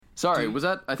Sorry, was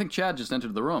that... I think Chad just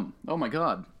entered the room. Oh my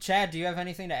god. Chad, do you have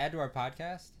anything to add to our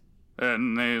podcast?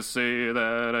 And they say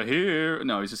that I hear...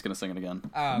 No, he's just going to sing it again.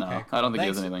 Oh, okay, no, cool. I don't think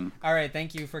Thanks. he has anything. All right,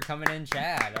 thank you for coming in,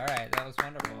 Chad. All right, that was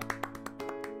wonderful.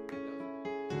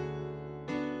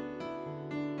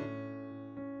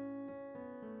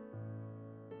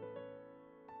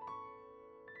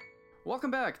 Welcome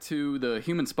back to The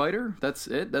Human Spider. That's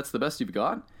it. That's the best you've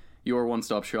got. Your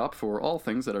one-stop shop for all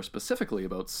things that are specifically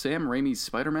about Sam Raimi's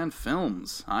Spider-Man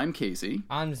films. I'm Casey.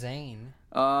 I'm Zane.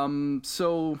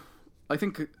 So I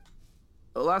think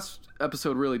the last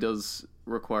episode really does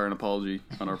require an apology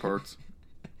on our parts.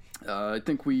 I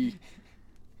think we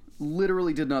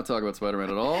literally did not talk about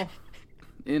Spider-Man at all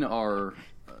in our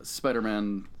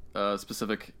Spider-Man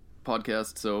specific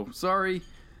podcast, so sorry.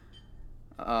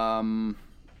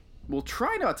 We'll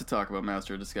try not to talk about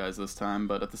Master of Disguise this time,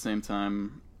 but at the same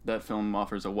time, that film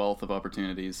offers a wealth of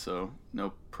opportunities, so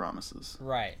no promises.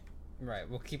 Right.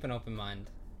 We'll keep an open mind.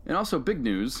 And also, big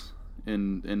news.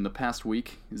 In the past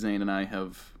week, Zane and I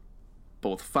have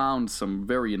both found some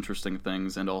very interesting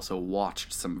things and also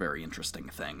watched some very interesting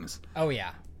things. Oh,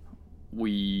 yeah.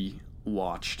 We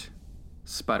watched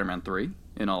Spider-Man 3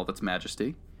 in all of its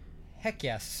majesty. Heck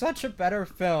yeah, such a better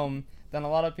film than a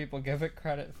lot of people give it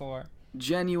credit for.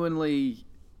 Genuinely,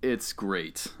 it's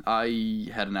great. I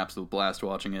had an absolute blast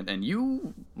watching it, and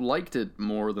you liked it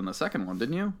more than the second one,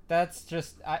 didn't you? That's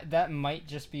just... that might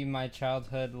just be my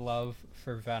childhood love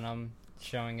for Venom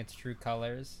showing its true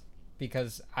colors.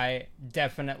 Because I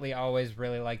definitely always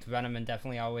really liked Venom and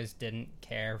definitely always didn't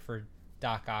care for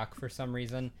Doc Ock for some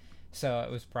reason. So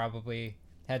it was probably...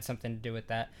 had something to do with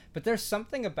that. But there's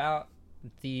something about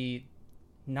the...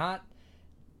 Not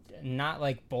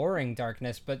like boring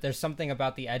darkness, but there's something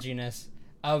about the edginess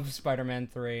of Spider-Man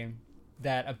 3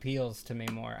 that appeals to me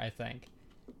more, I think.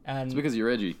 And It's because you're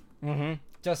edgy. Mm-hmm.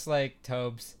 Just like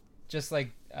Tobes. Just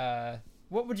like,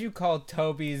 what would you call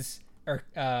Toby's, or,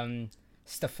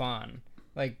 Stefan?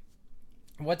 Like,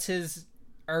 what's his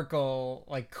Urkel,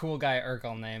 like, cool guy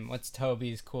Urkel name? What's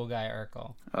Toby's cool guy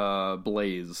Urkel?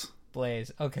 Blaze.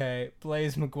 Blaze. Okay.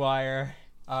 Blaze McGuire.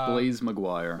 Blaze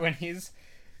McGuire.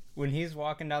 When he's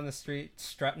walking down the street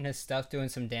strutting his stuff, doing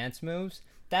some dance moves,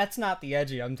 that's not the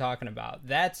edgy I'm talking about.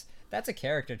 That's a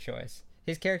character choice.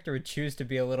 His character would choose to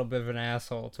be a little bit of an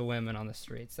asshole to women on the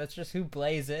streets. That's just who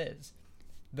Blaze is.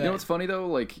 You know what's funny though?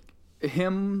 Like,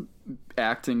 him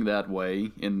acting that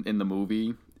way in the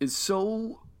movie is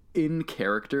so in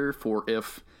character for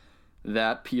if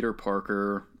that Peter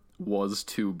Parker was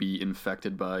to be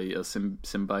infected by a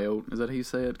symbiote. Is that how you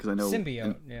say it? Because I know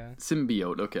symbiote. Yeah.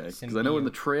 Symbiote. Okay. Because I know in the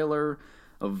trailer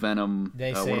of Venom,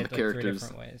 they say one it of the like characters. 3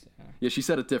 different ways. Yeah, she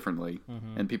said it differently,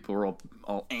 and people were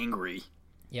all angry.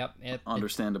 Yep.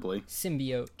 Understandably.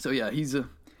 Symbiote. So yeah, he's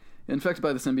infected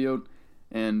by the symbiote,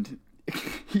 and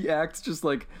he acts just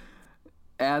like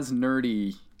as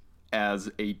nerdy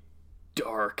as a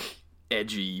dark,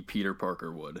 edgy Peter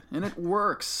Parker would, and it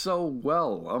works so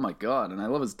well. Oh my god! And I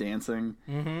love his dancing.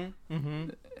 And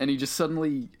he just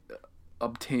suddenly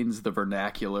obtains the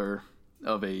vernacular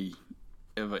of a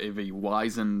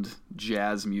wizened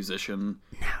jazz musician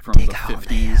from the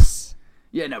 50s.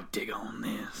 Yeah, now dig on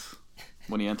this.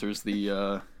 When he enters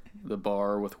the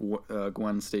bar with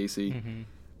Gwen Stacy,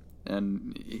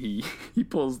 and he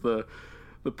pulls the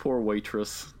poor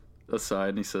waitress aside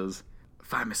and he says,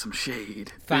 "Find me some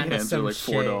shade." Find me hands some her like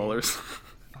 $4.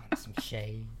 Find some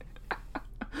shade.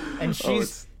 And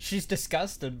she's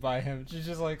disgusted by him. She's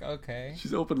just like, okay.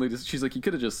 She's openly she's like, "You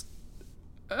could have just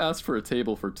asked for a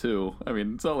table for 2. I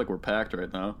mean, it's not like we're packed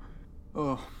right now."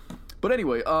 Oh, but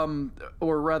anyway,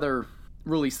 or rather,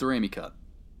 release the Raimi cut.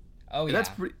 Oh yeah,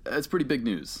 that's pretty big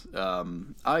news.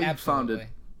 I found it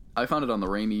on the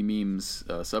Raimi memes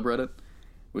subreddit,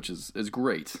 which is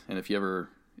great. And if you ever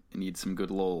need some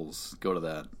good lols, go to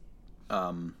that.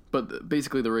 But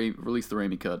basically, the release the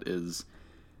Raimi cut is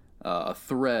a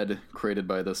thread created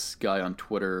by this guy on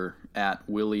Twitter at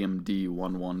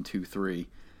WilliamD1123,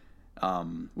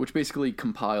 which basically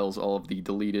compiles all of the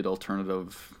deleted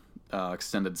alternative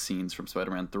extended scenes from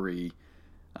Spider-Man 3.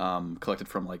 Collected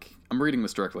from, like, I'm reading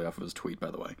this directly off of his tweet,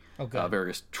 by the way. Okay.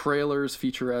 Various trailers,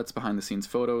 featurettes, behind-the-scenes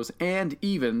photos, and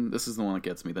even, this is the one that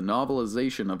gets me, the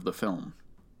novelization of the film.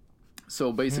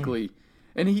 So basically,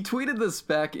 and he tweeted this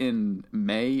back in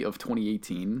May of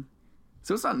 2018,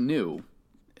 so it's not new.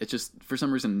 It's just, for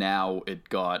some reason now, it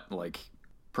got, like,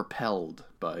 propelled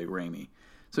by Raimi.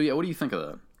 So yeah, what do you think of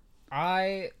that?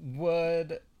 I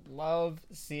would love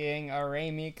seeing a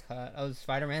Raimi cut of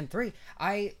Spider-Man 3.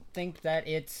 I think that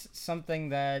it's something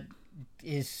that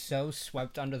is so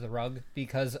swept under the rug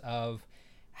because of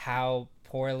how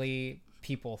poorly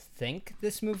people think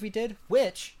this movie did,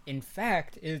 which, in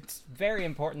fact, it's very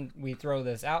important we throw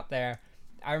this out there.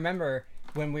 I remember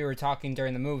when we were talking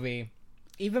during the movie,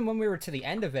 even when we were to the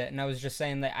end of it, and I was just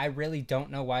saying that I really don't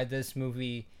know why this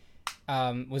movie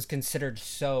was considered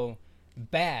so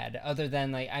bad, other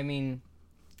than, like, I mean,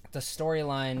 the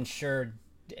storyline, sure,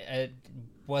 it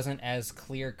wasn't as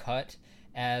clear-cut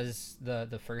as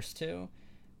the first two,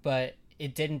 but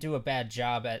it didn't do a bad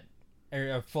job at, or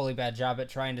a fully bad job at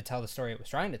trying to tell the story it was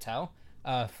trying to tell,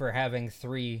 for having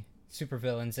 3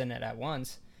 supervillains in it at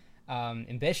once.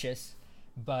 Ambitious,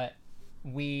 but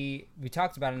we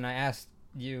talked about it, and I asked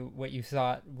you what you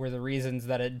thought were the reasons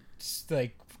that it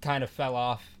like kind of fell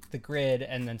off the grid,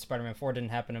 and then Spider-Man 4 didn't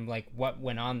happen, and like what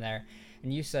went on there.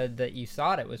 And you said that you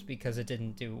thought it was because it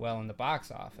didn't do well in the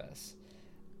box office.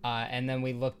 And then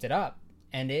we looked it up,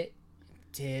 and it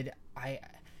did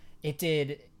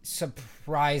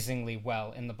surprisingly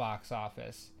well in the box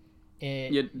office.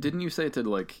 Yeah, didn't you say it did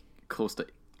like close to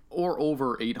or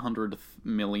over 800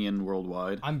 million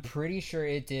worldwide? I'm pretty sure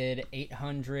it did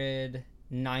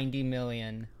 890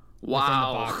 million wow. within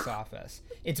the box office.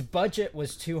 Its budget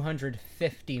was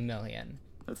 250 million.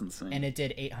 That's insane. And it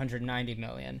did 890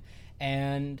 million.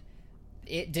 And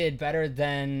it did better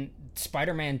than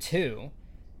Spider-Man 2,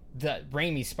 the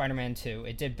Raimi Spider-Man 2.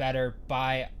 It did better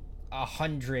by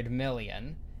 100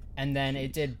 million. And then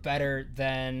it did better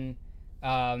than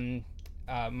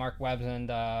Mark Webb's and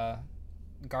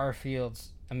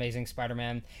Garfield's Amazing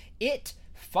Spider-Man. It,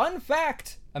 fun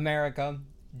fact, America,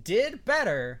 did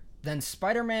better than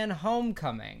Spider-Man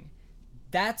Homecoming.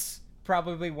 That's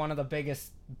probably one of the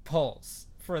biggest pulls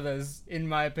for this, in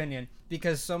my opinion,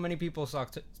 because so many people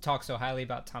talk so highly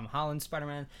about Tom Holland's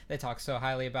Spider-Man. They talk so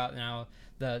highly about now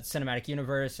the cinematic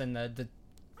universe and the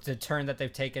turn that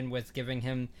they've taken with giving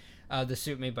him the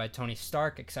suit made by Tony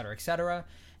Stark, etc., etc.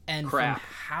 And crap. From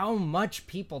how much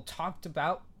people talked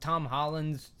about Tom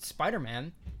Holland's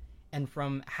Spider-Man, and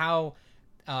from how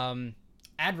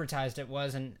advertised it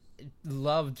was and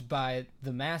loved by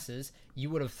the masses, you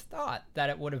would have thought that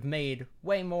it would have made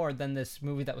way more than this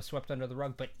movie that was swept under the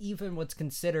rug. But even what's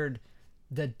considered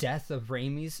the death of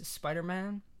Raimi's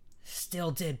Spider-Man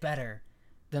still did better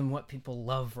than what people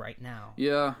love right now.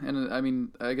 Yeah, and I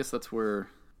mean, I guess that's where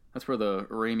the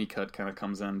Raimi cut kind of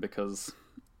comes in, because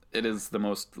it is the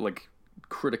most like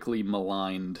critically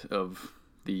maligned of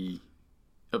the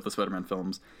Spider-Man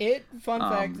films. Fun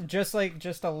fact, just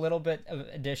a little bit of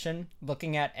addition,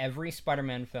 looking at every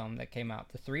Spider-Man film that came out,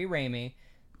 the 3 Raimi,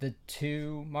 the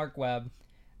 2 Mark Webb,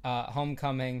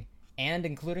 Homecoming, and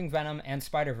including Venom and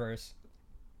Spider-Verse,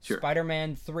 sure.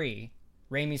 Spider-Man 3,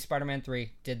 Raimi's Spider-Man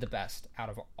 3 did the best out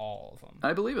of all of them.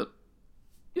 I believe it.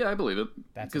 Yeah, I believe it.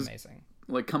 That's amazing.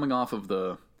 Like, coming off of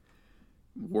the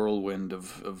whirlwind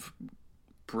of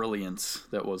brilliance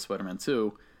that was Spider-Man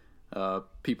 2,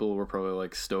 people were probably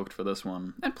like stoked for this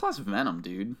one, and plus Venom,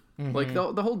 dude. Mm-hmm. Like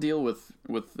the whole deal with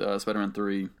Spider-Man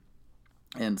 3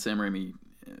 and Sam Raimi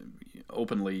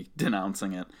openly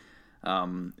denouncing it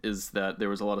is that there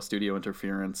was a lot of studio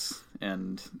interference,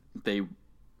 and they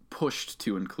pushed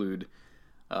to include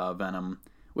Venom,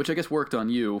 which I guess worked on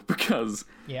you, because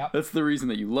that's the reason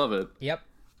that you love it. Yep.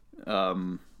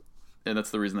 And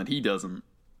that's the reason that he doesn't.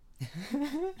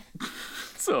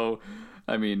 So,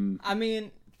 I mean,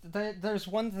 there's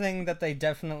one thing that they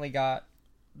definitely got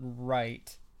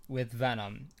right with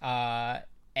Venom.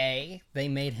 They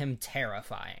made him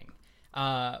terrifying,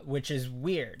 which is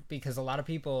weird, because a lot of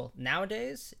people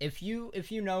nowadays, if you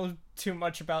know too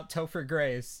much about Topher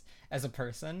Grace as a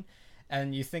person,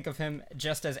 and you think of him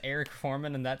just as Eric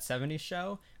Foreman in that 70s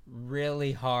show,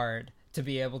 really hard to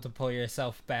be able to pull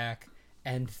yourself back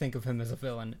and think of him as a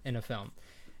villain in a film.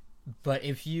 But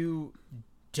if you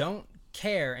don't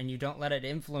care and you don't let it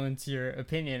influence your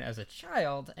opinion as a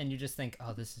child, and you just think,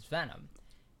 oh, this is Venom,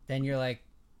 then you're like,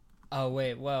 oh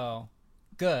wait, well,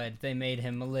 good, they made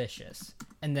him malicious.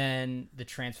 And then the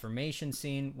transformation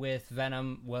scene with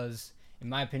Venom was, in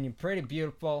my opinion, pretty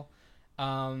beautiful.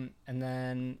 And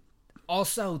then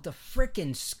also the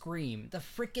frickin' scream, the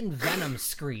frickin' Venom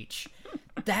screech,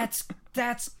 that's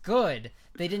good.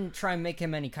 They didn't try and make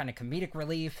him any kind of comedic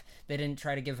relief. They didn't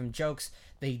try to give him jokes.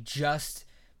 They just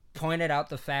pointed out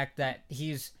the fact that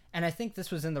he's, and I think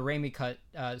this was in the Raimi cut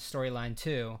storyline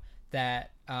too,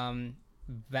 that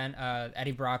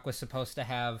Eddie Brock was supposed to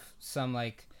have some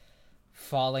like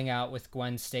falling out with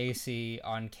Gwen Stacy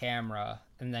on camera,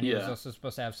 and then he was also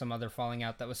supposed to have some other falling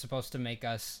out that was supposed to make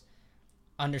us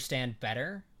understand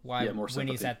better why when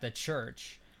he's at the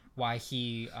church, why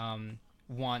he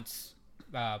wants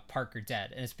Parker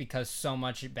dead, and it's because so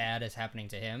much bad is happening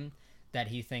to him that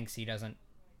he thinks he doesn't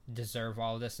deserve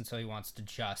all of this, and so he wants to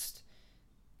just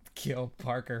kill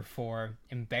Parker for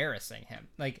embarrassing him.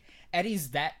 Like,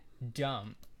 Eddie's that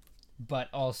dumb, but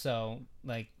also,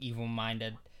 like,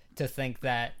 evil-minded to think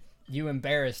that you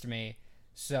embarrassed me,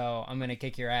 so I'm gonna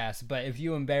kick your ass. But if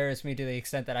you embarrass me to the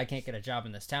extent that I can't get a job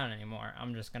in this town anymore,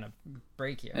 I'm just gonna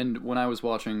break you. And when I was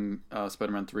watching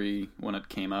Spider-Man 3 when it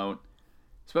came out,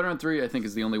 Spider-Man 3 I think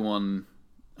is the only one,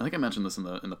 I think I mentioned this in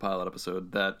the pilot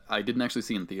episode, that I didn't actually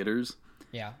see in theaters.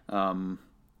 Yeah.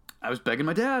 I was begging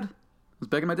my dad.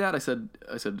 I said,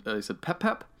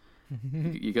 Pep,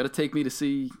 you got to take me to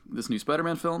see this new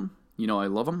Spider-Man film. You know I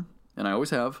love him, and I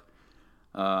always have.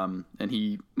 And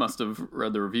he must have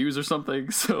read the reviews or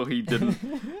something, so he didn't.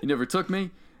 He never took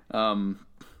me. But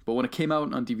when it came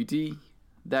out on DVD,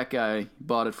 that guy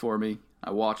bought it for me.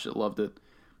 I watched it, loved it.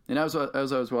 And as I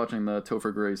was watching the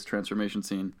Topher Grace transformation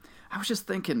scene, I was just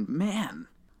thinking, man,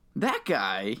 that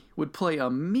guy would play a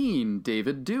mean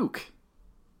David Duke.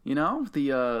 You know,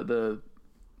 the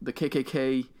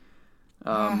KKK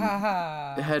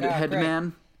head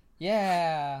man.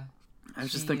 Yeah. I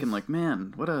was just thinking, like,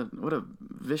 man, what a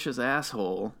vicious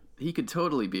asshole. He could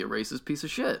totally be a racist piece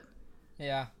of shit.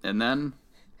 Yeah. And then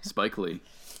Spike Lee.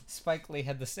 Spike Lee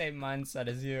had the same mindset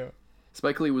as you.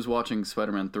 Spike Lee was watching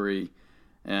Spider-Man 3,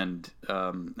 and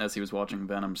as he was watching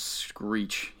Venom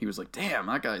screech, he was like, damn,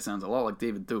 that guy sounds a lot like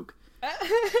David Duke.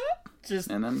 Just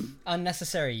and then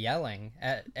unnecessary yelling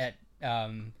at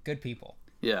good people.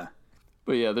 Yeah.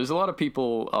 But yeah, there's a lot of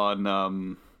people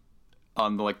on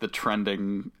like the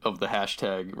trending of the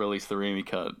hashtag release the Raimi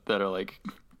cut that are like,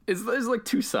 there's like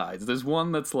two sides. There's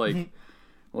one that's like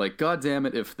like, god damn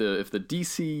it, if the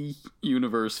DC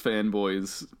universe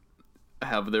fanboys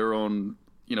have their own,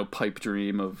 you know, pipe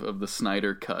dream of the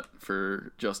Snyder cut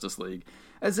for Justice League,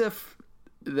 as if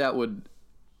that would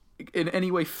in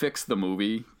any way fix the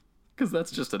movie, because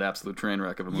that's just an absolute train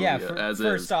wreck of a movie. Yeah,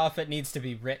 first off, it needs to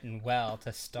be written well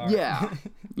to start. Yeah,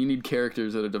 you need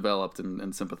characters that are developed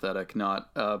and sympathetic, not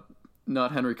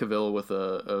Henry Cavill with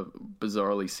a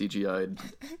bizarrely CGI'd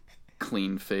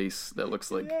clean face that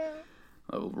looks like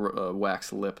a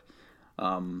wax lip.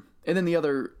 And then the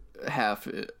other half,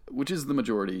 which is the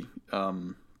majority,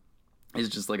 is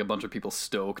just like a bunch of people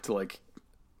stoked, like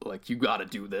you gotta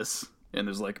do this, and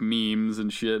there's like memes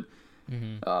and shit.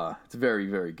 Mm-hmm. It's very,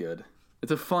 very good.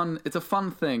 It's a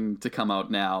fun thing to come out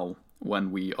now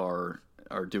when we are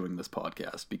doing this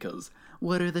podcast, because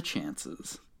what are the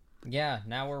chances? Yeah,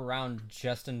 now we're around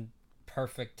just in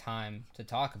perfect time to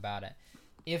talk about it.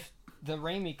 If the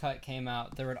Raimi cut came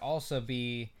out, there would also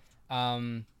be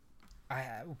there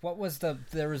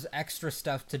was extra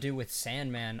stuff to do with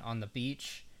Sandman on the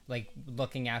beach, like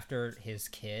looking after his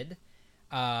kid.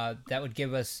 That would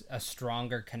give us a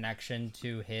stronger connection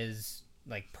to his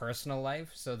like personal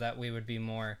life, so that we would be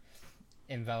more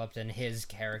enveloped in his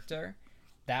character.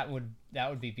 That would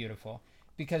be beautiful,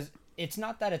 because I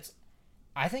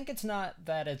think it's not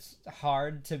that it's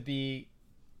hard to be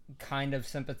kind of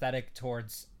sympathetic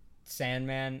towards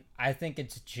Sandman. I think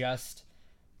it's just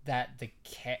that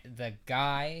the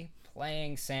guy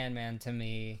playing Sandman to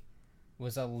me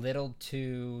was a little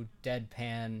too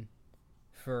deadpan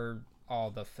for all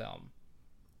the film.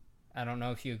 I don't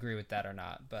know if you agree with that or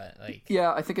not, but like,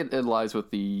 yeah, I think it lies with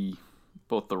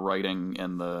both the writing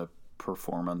and the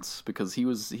performance, because he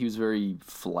was very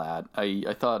flat.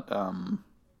 I thought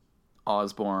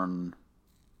Osborn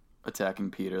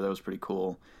attacking Peter, that was pretty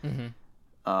cool.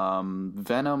 Mm-hmm.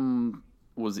 Venom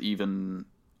was even,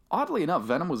 oddly enough,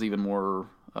 more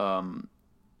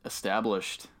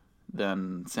established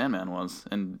than Sandman was,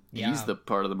 and he's the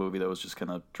part of the movie that was just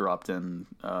kind of dropped in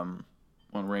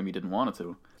when Raimi didn't want it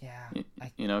to. Yeah,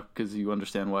 you know, because you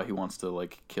understand why he wants to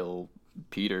like kill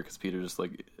Peter, because Peter just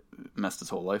like messed his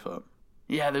whole life up.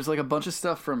 Yeah, there's like a bunch of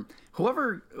stuff from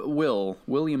whoever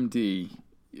William D.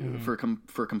 Mm-hmm.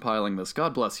 for compiling this.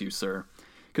 God bless you, sir,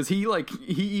 because he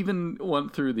even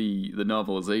went through the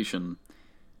novelization,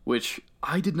 which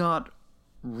I did not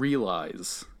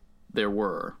realize there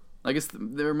were. I guess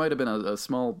there might have been a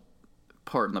small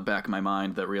part in the back of my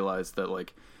mind that realized that,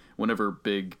 like, whenever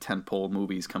big tentpole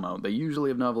movies come out, they usually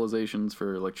have novelizations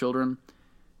for like children.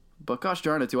 But gosh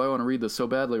darn it, do I want to read this so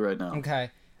badly right now?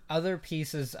 Okay. Other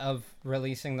pieces of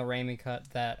releasing the Raimi cut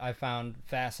that I found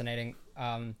fascinating.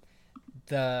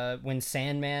 When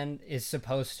Sandman is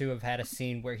supposed to have had a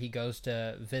scene where he goes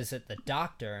to visit the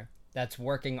doctor that's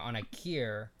working on a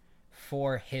cure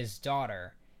for his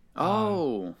daughter.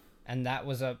 And that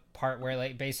was a part where,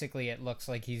 like, basically it looks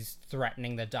like he's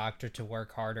threatening the doctor to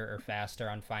work harder or faster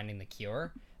on finding the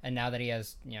cure. And now that he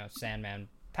has, you know, Sandman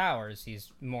powers,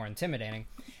 he's more intimidating.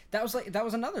 That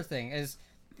was another thing, is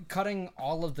cutting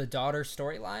all of the daughter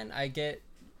storyline. I get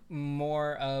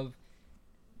more of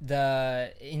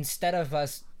instead of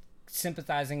us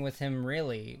sympathizing with him,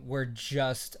 really, we're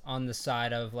just on the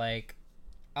side of like,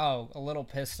 oh, a little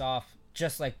pissed off,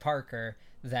 just like Parker,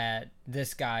 that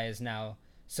this guy is now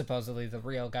supposedly the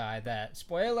real guy that,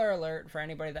 spoiler alert for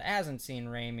anybody that hasn't seen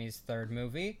Raimi's third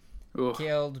movie,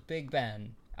 killed Big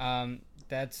Ben.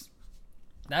 That's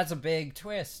a big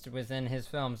twist within his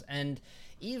films, and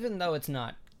even though it's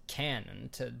not canon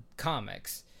to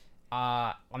comics,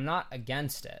 I'm not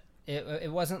against it.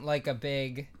 It wasn't like a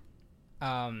big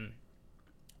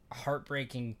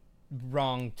heartbreaking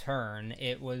wrong turn.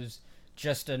 It was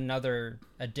just another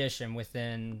addition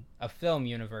within a film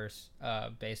universe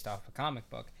based off a comic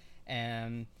book,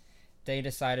 and they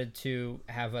decided to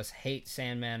have us hate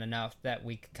Sandman enough that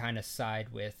we could kind of side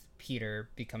with Peter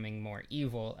becoming more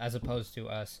evil, as opposed to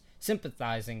us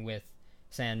sympathizing with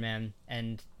Sandman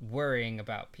and worrying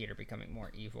about Peter becoming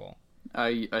more evil.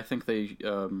 I think they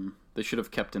should have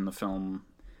kept in the film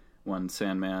when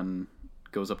Sandman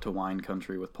goes up to wine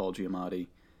country with Paul Giamatti,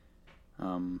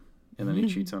 and then he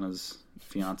cheats on his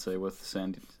fiance with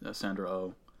Sandra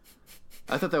Oh.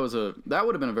 I thought that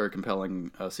would have been a very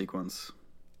compelling sequence.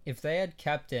 If they had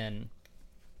kept in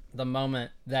the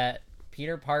moment that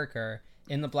Peter Parker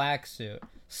in the black suit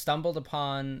stumbled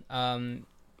upon,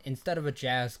 instead of a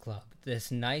jazz club,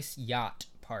 this nice yacht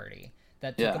party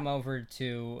that took him over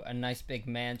to a nice big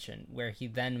mansion, where he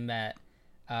then met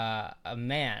a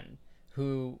man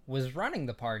who was running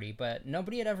the party, but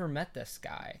nobody had ever met this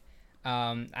guy.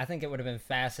 I think it would have been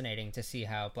fascinating to see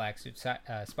how Black Suit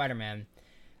Spider-Man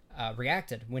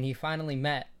reacted when he finally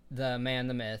met the man,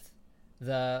 the myth,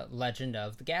 the legend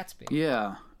of the Gatsby.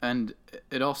 Yeah, and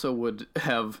it also would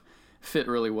have fit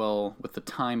really well with the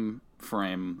time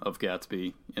frame of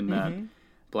Gatsby, in that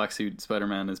Black Suit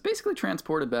Spider-Man is basically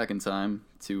transported back in time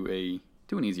to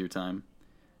an easier time,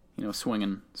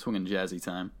 swinging jazzy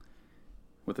time,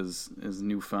 with his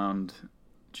newfound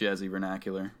jazzy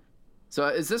vernacular.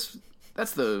 So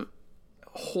that's the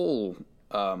whole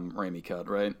Raimi cut,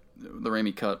 right? The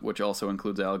Raimi cut, which also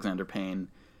includes Alexander Payne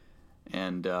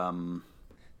and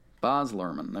Baz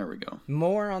Luhrmann. There we go.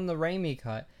 More on the Raimi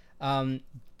cut.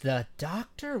 The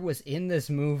Doctor was in this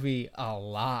movie a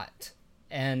lot,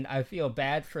 and I feel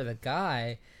bad for the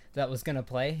guy that was going to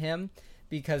play him,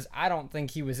 because I don't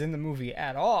think he was in the movie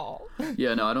at all.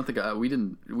 Yeah, no, I don't think we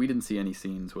didn't see any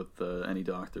scenes with any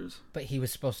doctors. But he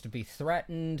was supposed to be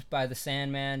threatened by the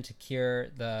Sandman to cure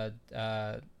the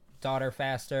daughter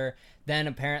faster. Then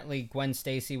apparently Gwen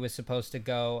Stacy was supposed to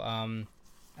go.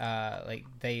 Like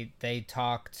they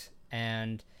talked,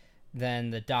 and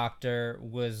then the Doctor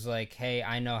was like, "Hey,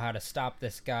 I know how to stop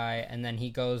this guy." And then he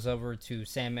goes over to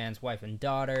Sandman's wife and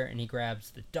daughter, and he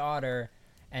grabs the daughter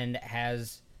and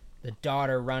has the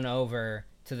daughter run over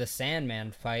to the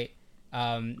Sandman fight,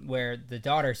 where the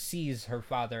daughter sees her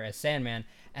father as Sandman.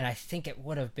 And I think it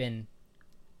would have been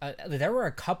there were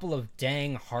a couple of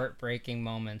dang heartbreaking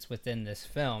moments within this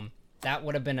film. That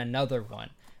would have been another one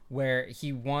where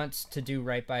he wants to do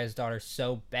right by his daughter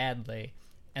so badly,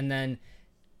 and then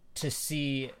to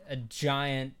see a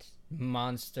giant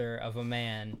monster of a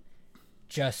man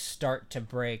just start to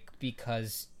break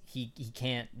because he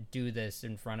can't do this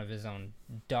in front of his own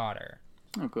daughter.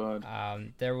 Oh, God.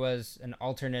 There was an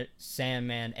alternate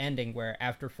Sandman ending where,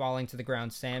 after falling to the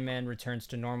ground, Sandman returns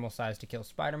to normal size to kill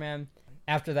Spider-Man.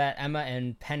 After that, Emma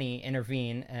and Penny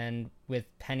intervene, and with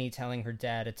Penny telling her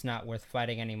dad it's not worth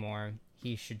fighting anymore,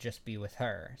 he should just be with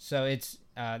her. So it's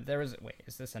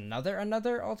is this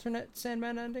another alternate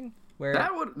Sandman ending? Where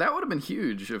that would have been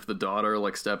huge if the daughter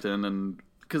stepped in, and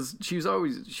because she was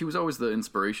always the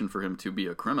inspiration for him to be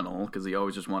a criminal, because he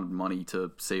always just wanted money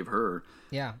to save her.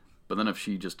 Yeah. But then if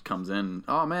she just comes in,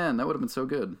 oh man, that would have been so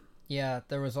good. Yeah,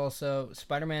 there was also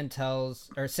Sandman tells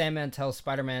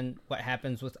Spider-Man what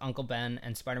happens with Uncle Ben,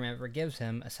 and Spider-Man forgives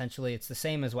him. Essentially, it's the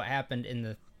same as what happened in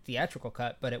the theatrical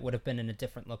cut, but it would have been in a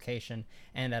different location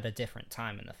and at a different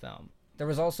time in the film. There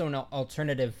was also an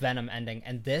alternative Venom ending,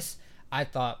 and this I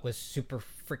thought was super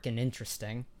freaking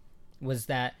interesting, was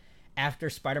that after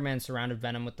Spider-Man surrounded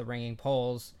Venom with the ringing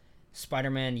poles,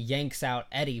 Spider-Man yanks out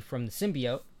Eddie from the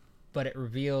symbiote, but it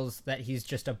reveals that he's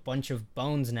just a bunch of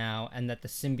bones now, and that the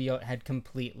symbiote had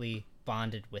completely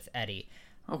bonded with Eddie.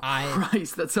 Oh,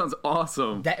 Christ, that sounds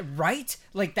awesome. Right?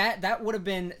 That would have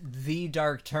been the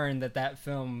dark turn that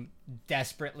film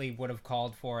desperately would have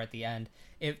called for at the end.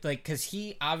 Because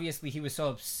he was so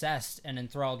obsessed and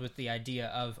enthralled with the idea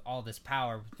of all this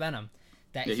power with Venom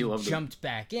that he jumped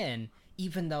back in,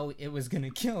 even though it was going to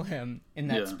kill him in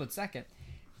that split second.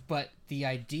 But the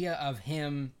idea of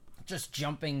him just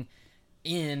jumping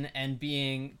in and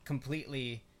being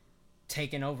completely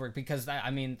taken over, because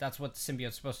I mean that's what the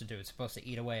symbiote's supposed to do. It's supposed to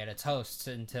eat away at its hosts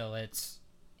until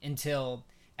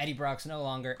Eddie Brock's no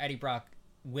longer Eddie Brock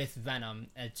with Venom.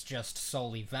 It's just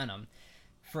solely Venom.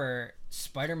 For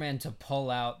Spider-Man to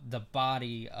pull out the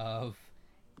body of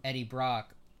Eddie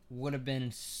Brock would have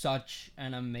been such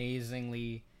an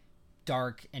amazingly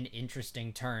dark and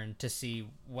interesting turn to see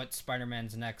what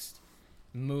Spider-Man's next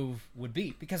move would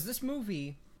be. Because this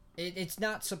movie, it's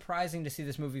not surprising to see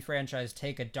this movie franchise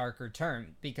take a darker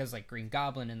turn, because like Green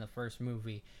Goblin in the first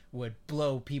movie would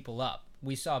blow people up.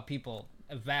 We saw people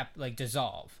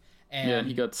dissolve. And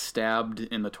he got stabbed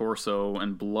in the torso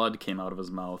and blood came out of his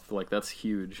mouth. Like, that's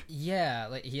huge.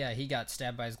 Yeah, he got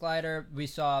stabbed by his glider. We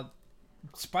saw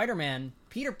Spider-Man,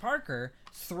 Peter Parker,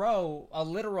 throw a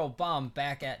literal bomb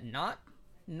back at not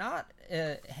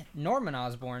Norman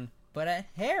Osborn, but at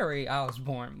Harry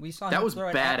Osborn. We saw him throw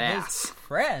it at his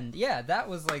friend. Yeah, that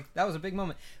was a big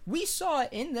moment. We saw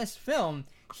in this film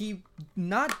he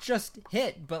not just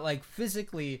hit, but like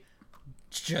physically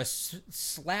just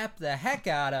slapped the heck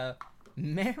out of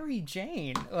Mary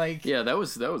Jane. Like, yeah, that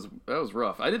was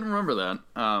rough. I didn't remember that.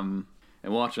 And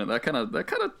watching it, that kind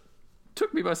of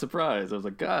took me by surprise. I was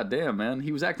like, God damn, man,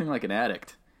 he was acting like an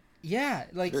addict. Yeah,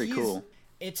 like very cool.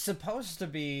 It's supposed to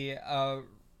be a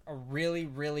really,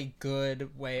 really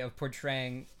good way of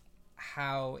portraying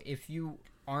how, if you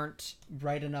aren't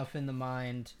right enough in the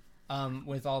mind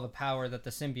with all the power that the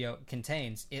symbiote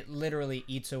contains, it literally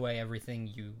eats away everything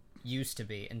you used to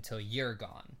be until you're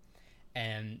gone.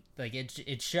 And like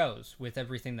it shows with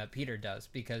everything that Peter does,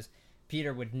 because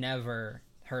Peter would never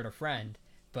hurt a friend,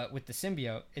 but with the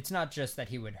symbiote, it's not just that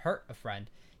he would hurt a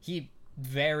friend. He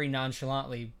very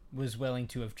nonchalantly was willing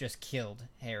to have just killed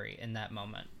Harry in that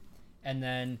moment. And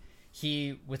then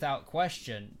he, without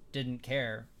question, didn't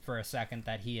care for a second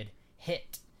that he had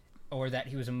hit or that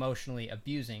he was emotionally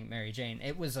abusing Mary Jane.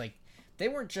 It was like, they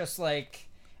weren't just like,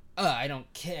 I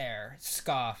don't care,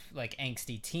 scoff, like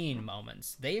angsty teen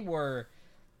moments. They were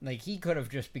like, he could have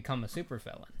just become a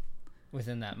supervillain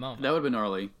within that moment. That would have been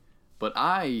gnarly. But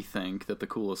I think that the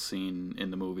coolest scene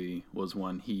in the movie was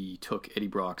when he took Eddie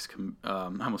Brock's, I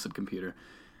almost said computer,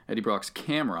 Eddie Brock's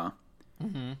camera,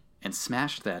 and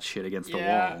smashed that shit against the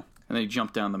wall. And then he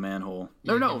jumped down the manhole.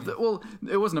 Well,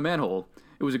 it wasn't a manhole.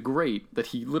 It was a grate that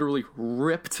he literally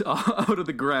ripped out of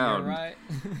the ground. You're right.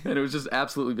 And it was just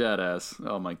absolutely badass.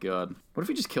 Oh my god. What if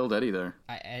he just killed Eddie there?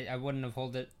 I wouldn't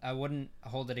hold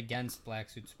it against Black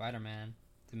Suit Spider-Man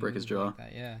to break his jaw. like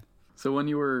that. Yeah. So when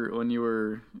you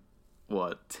were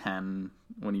what, 10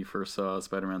 when you first saw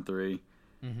Spider-Man 3?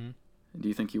 Do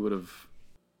you think you would have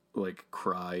like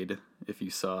cried if you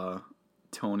saw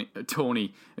Tony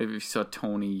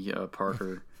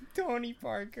Parker Tony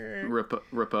Parker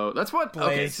rip out? That's what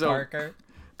Parker.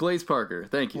 Blaze Parker,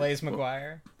 thank you. Blaze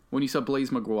McGuire. When you saw Blaze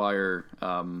McGuire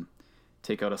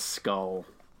take out a skull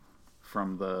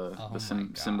from the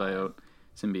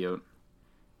symbiote,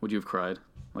 would you have cried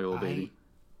like a little baby?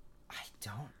 I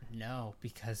don't know,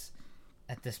 because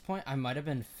at this point I might have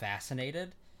been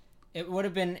fascinated. It would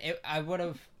have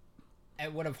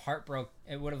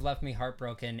left me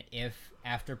heartbroken if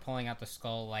after pulling out the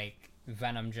skull, like,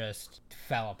 Venom just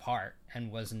fell apart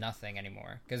and was nothing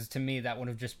anymore. Because to me that would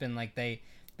have just been like, they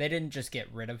didn't just get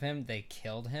rid of him, they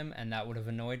killed him, and that would have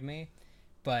annoyed me.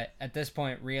 But at this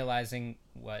point, realizing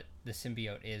what the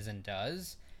symbiote is and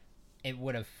does, it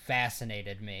would have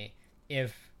fascinated me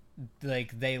if,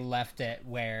 like, they left it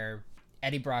where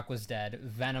Eddie Brock was dead,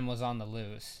 Venom was on the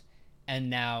loose, and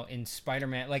now in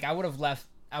Spider-Man, like, I would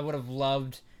have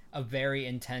loved a very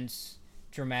intense,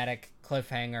 dramatic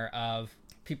cliffhanger of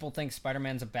people think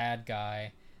Spider-Man's a bad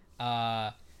guy.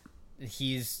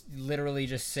 He's literally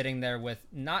just sitting there with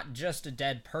not just a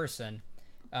dead person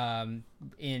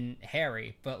in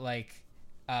Harry, but like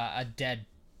a dead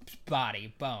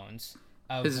body, bones.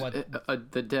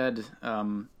 The dead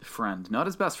friend, not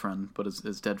his best friend, but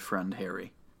his dead friend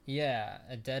Harry. Yeah,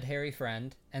 a dead Harry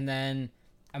friend. And then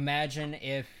imagine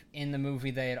if in the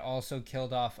movie they had also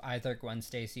killed off either Gwen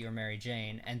Stacy or Mary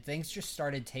Jane, and things just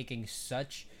started taking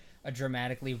such a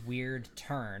dramatically weird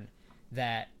turn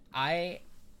that I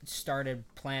started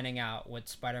planning out what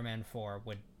Spider-Man 4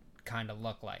 would kind of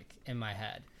look like in my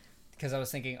head. Because I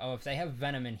was thinking, if they have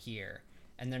Venom in here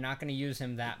and they're not going to use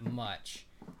him that much,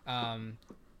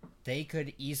 they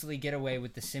could easily get away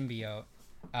with the symbiote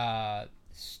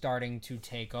starting to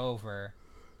take over,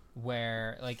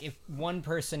 where, like, if one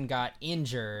person got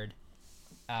injured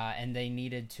and they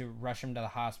needed to rush him to the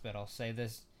hospital, say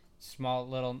this small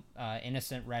little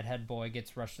innocent redhead boy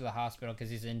gets rushed to the hospital because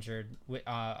he's injured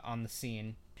on the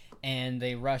scene, and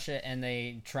they rush it and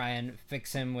they try and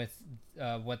fix him with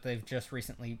what they've just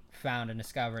recently found and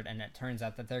discovered, and it turns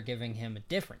out that they're giving him a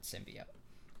different symbiote.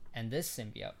 And this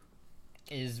symbiote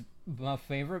is my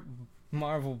favorite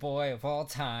Marvel boy of all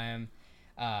time,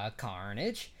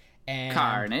 Carnage. And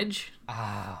Carnage.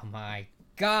 oh my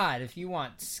god, if you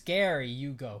want scary,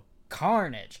 you go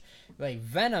Carnage. Like,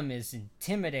 Venom is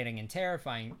intimidating and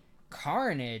terrifying.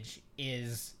 Carnage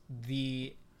is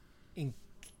the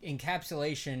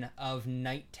encapsulation of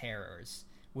night terrors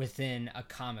within a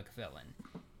comic villain.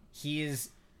 He's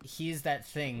that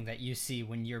thing that you see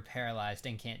when you're paralyzed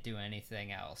and can't do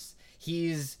anything else.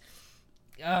 He's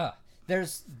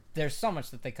there's so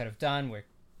much that they could have done where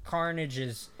Carnage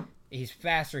he's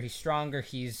faster, he's stronger,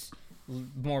 he's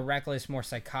more reckless, more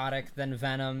psychotic than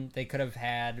Venom. They could have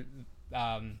had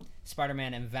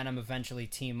Spider-Man and Venom eventually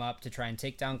team up to try and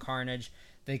take down Carnage.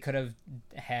 They could have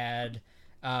had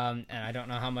and I don't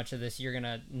know how much of this you're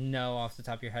gonna know off the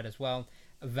top of your head as well,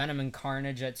 Venom and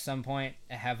Carnage at some point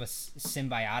have a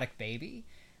symbiotic baby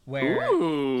where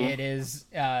it is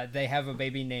they have a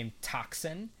baby named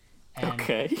Toxin, and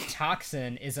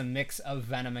Toxin is a mix of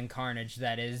Venom and Carnage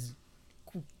that is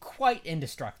quite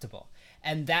indestructible,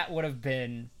 and that would have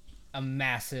been a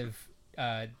massive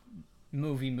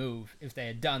movie move if they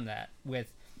had done that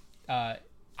with I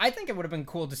think it would have been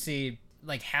cool to see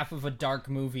like half of a dark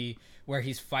movie where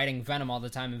he's fighting Venom all the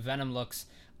time and Venom looks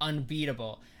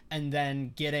unbeatable, and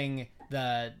then getting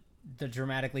the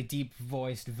dramatically deep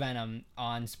voiced Venom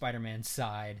on Spider-Man's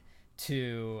side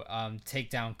to take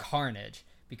down Carnage,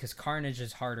 because Carnage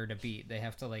is harder to beat. They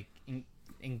have to like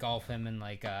engulf him in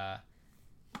like a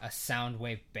sound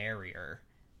wave barrier,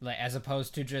 like as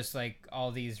opposed to just like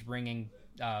all these ringing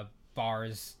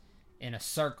bars in a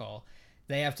circle.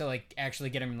 They have to like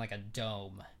actually get him in like a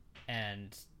dome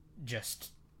and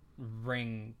just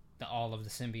ring all of the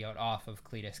symbiote off of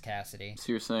Cletus Cassidy.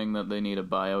 So you're saying that they need a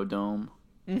biodome?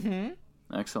 Mm-hmm.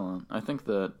 Excellent. I think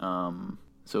that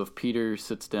so if Peter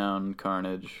sits down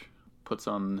Carnage, puts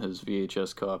on his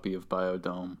VHS copy of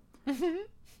Biodome,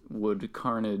 would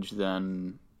Carnage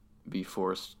then be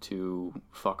forced to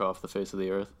fuck off the face of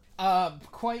the earth?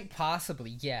 Quite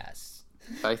possibly, yes.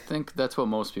 I think that's what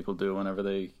most people do whenever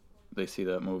they see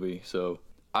that movie, so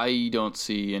I don't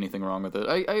see anything wrong with it.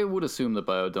 I would assume that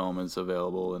Biodome is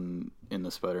available in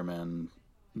the Spider-Man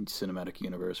cinematic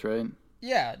universe, right?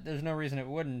 Yeah, there's no reason it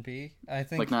wouldn't be. I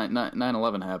think like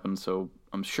 9/11 happened, so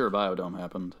I'm sure Biodome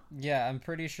happened. Yeah, I'm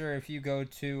pretty sure if you go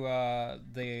to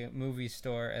the movie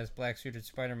store as Black Suited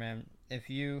Spider-Man, if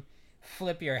you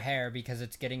flip your hair because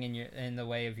it's getting in the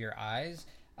way of your eyes,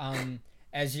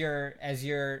 as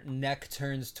your neck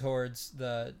turns towards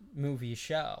the movie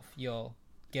shelf, you'll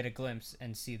get a glimpse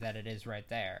and see that it is right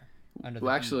there under the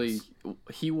actually, beads.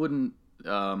 He wouldn't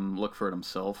look for it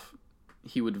himself.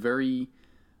 He would very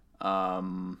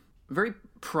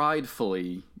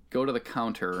pridefully go to the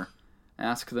counter,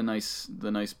 ask the nice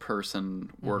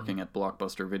person working at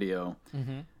Blockbuster Video,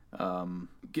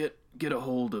 get a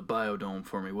hold of Biodome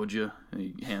for me, would you? And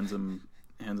he hands him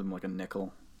like a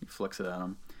nickel. He flicks it at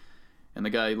him, and the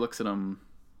guy looks at him,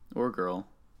 or girl,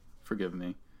 forgive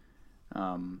me,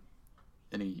 and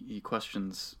he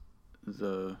questions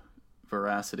the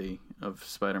veracity of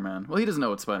Spider-Man. Well, he doesn't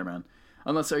know it's Spider-Man.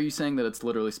 Unless, are you saying that it's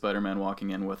literally Spider-Man walking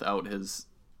in without his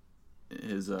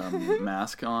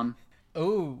mask on?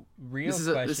 Oh, real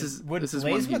question. Would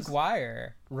Blaze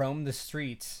McGuire roam the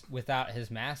streets without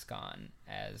his mask on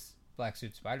as Black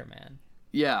Suit Spider-Man?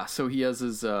 Yeah, so he has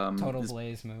his total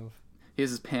Blaze move. He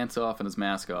has his pants off and his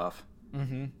mask off.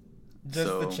 Mm-hmm.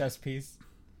 Just the chest piece.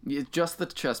 Yeah, just the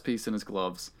chest piece and his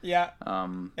gloves. Yeah.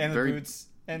 And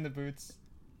the boots.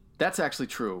 That's actually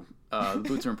true. The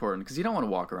boots are important because you don't want to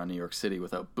walk around New York City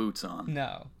without boots on.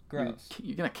 No, gross.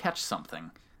 You're gonna catch something.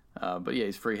 But yeah,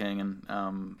 he's free hanging.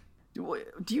 I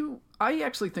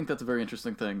actually think that's a very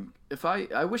interesting thing.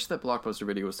 I wish that Blockbuster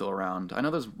Video was still around. I know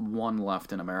there's one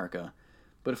left in America,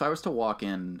 but if I was to walk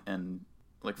in and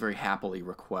like very happily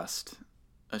request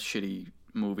a shitty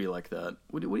movie like that,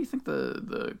 what do you think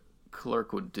the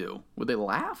clerk would do? Would they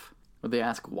laugh? Would they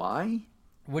ask why?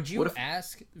 Would you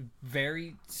ask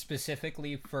very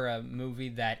specifically for a movie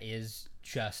that is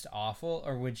just awful,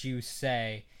 or would you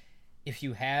say, if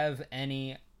you have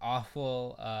any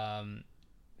awful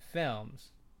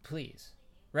films, please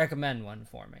recommend one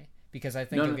for me? Because I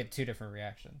think you'll get two different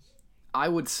reactions. I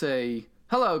would say,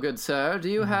 hello, good sir. Do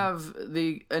you have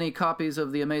any copies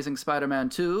of The Amazing Spider-Man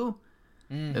 2?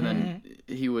 And then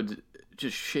he would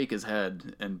just shake his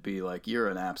head and be like, you're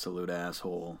an absolute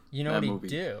asshole. You know what he'd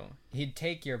do? He'd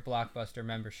take your Blockbuster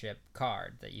membership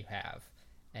card that you have,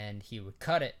 and he would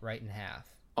cut it right in half,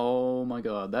 Oh my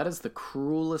god, that is the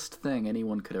cruelest thing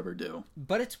anyone could ever do.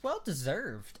 But it's well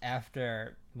deserved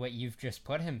after what you've just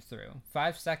put him through.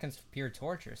 5 seconds of pure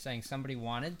torture, saying somebody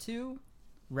wanted to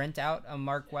rent out a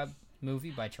Mark Webb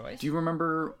movie by choice. Do you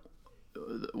remember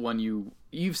when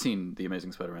you've seen The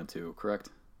Amazing Spider-Man 2, correct?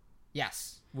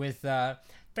 Yes, with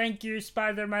thank you,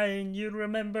 Spider-Man. You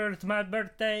remembered my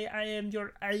birthday. I am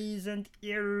your eyes and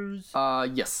ears.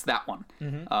 Yes, that one.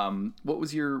 Mm-hmm. What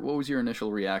was your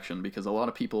initial reaction? Because a lot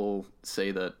of people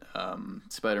say that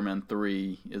Spider-Man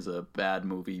 3 is a bad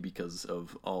movie because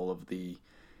of all of the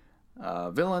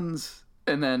villains,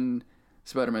 and then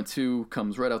Spider-Man 2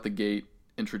 comes right out the gate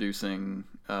introducing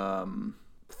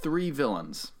 3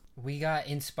 villains. We got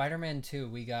in Spider-Man 2.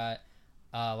 We got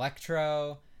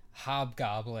Electro,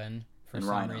 Hobgoblin for and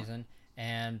some Rhino. reason,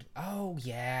 and oh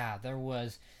yeah, there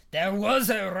was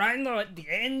a Rhino at the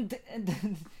end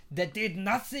that did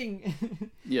nothing.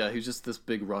 Yeah, he was just this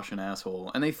big Russian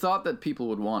asshole, and they thought that people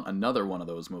would want another one of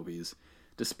those movies,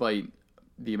 despite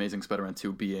The Amazing Spider-Man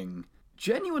 2 being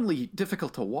genuinely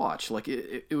difficult to watch. Like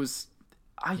it was,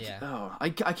 I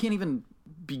can't even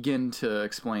begin to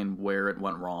explain where it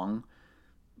went wrong.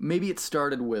 Maybe it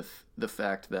started with the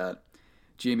fact that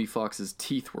Jamie Foxx's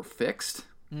teeth were fixed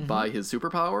by his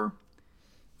superpower.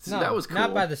 So No, that was cool.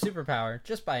 not by the superpower,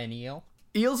 just by an eel.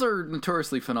 Eels are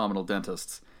notoriously phenomenal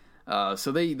dentists.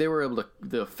 So they were able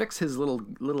to fix his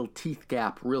little teeth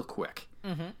gap real quick.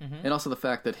 And also the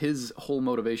fact that his whole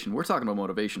motivation, we're talking about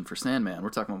motivation for Sandman, we're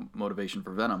talking about motivation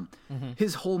for Venom.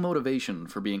 His whole motivation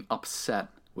for being upset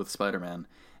with Spider-Man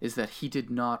is that he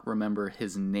did not remember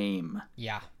his name.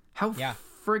 Yeah. How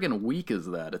friggin' weak is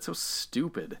that? It's so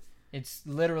stupid. It's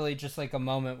literally just like a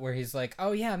moment where he's like,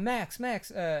 "Oh yeah, Max,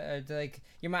 like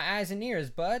you're my eyes and ears,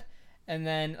 bud," and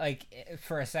then like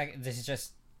for a second,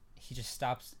 he just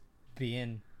stops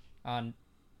being on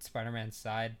Spider-Man's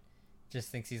side,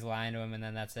 just thinks he's lying to him, and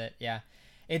then that's it. Yeah,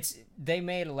 they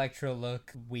made Electro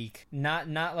look weak, not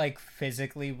like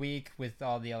physically weak with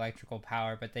all the electrical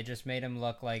power, but they just made him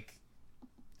look like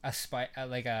a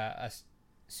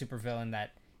supervillain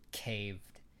that caved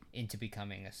into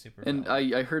becoming a supervillain. And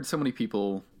I heard so many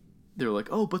people, they're like,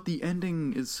 oh, but the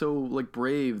ending is so like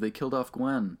brave, they killed off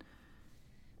Gwen.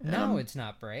 No, it's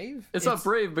not brave. It's not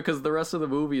brave because the rest of the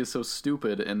movie is so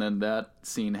stupid, and then that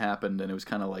scene happened and it was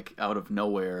kind of like out of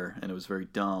nowhere and it was very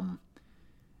dumb.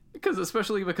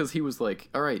 Especially because he was like,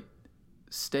 all right,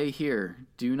 stay here,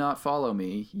 do not follow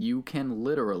me, you can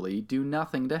literally do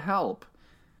nothing to help.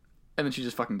 And then she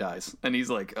just fucking dies. And he's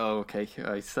like, oh, okay,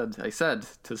 I said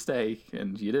to stay,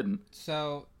 and you didn't.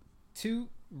 So, 2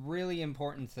 really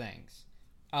important things.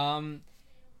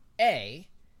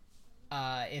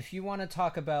 If you want to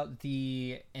talk about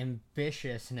the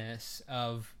ambitiousness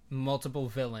of multiple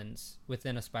villains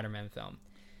within a Spider-Man film,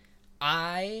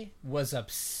 I was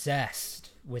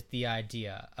obsessed with the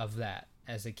idea of that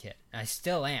as a kid. I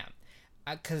still am.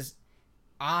 Because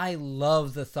I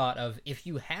love the thought of, if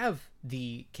you have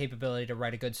the capability to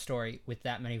write a good story with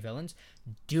that many villains,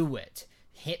 do it.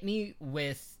 Hit me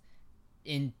with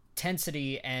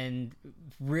intensity and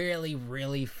really,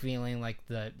 really feeling like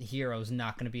the hero's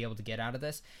not going to be able to get out of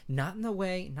this. Not in the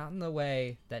way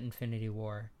that Infinity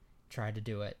War tried to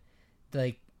do it.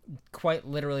 Like, quite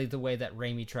literally the way that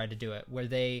Raimi tried to do it, where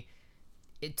they,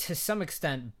 to some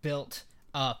extent, built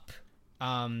up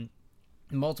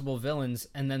multiple villains,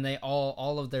 and then they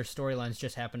all of their storylines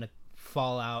just happen to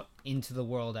fall out into the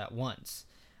world at once.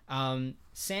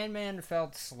 Sandman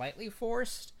felt slightly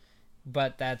forced,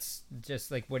 but that's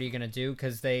just like, what are you gonna do?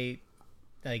 Because they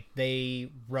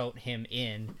wrote him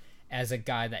in as a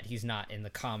guy that he's not in the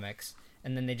comics,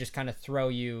 and then they just kind of throw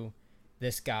you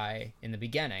this guy in the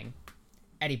beginning.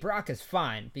 Eddie Brock is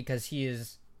fine because he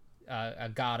is a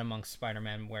god amongst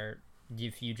Spider-Man, where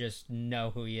if you just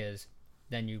know who he is,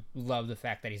 then you love the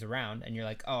fact that he's around, and you're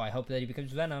like, oh, I hope that he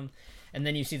becomes Venom. And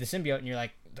then you see the symbiote, and you're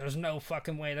like, there's no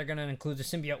fucking way they're gonna include the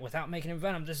symbiote without making him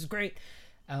Venom. This is great.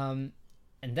 And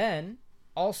then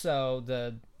also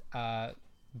the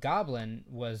Goblin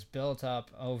was built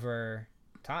up over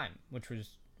time, which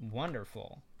was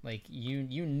wonderful. Like, you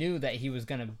knew that he was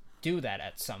gonna do that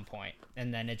at some point,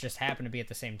 and then it just happened to be at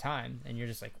the same time, and you're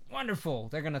just like, wonderful,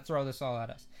 they're gonna throw this all at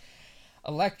us.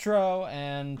 Electro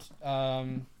and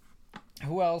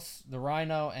who else? The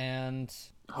Rhino and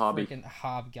freaking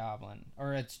Hobgoblin,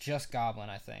 or it's just Goblin.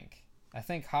 I think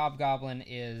Hobgoblin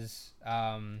is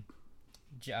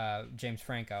James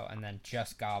Franco, and then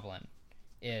just Goblin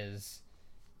is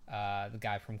the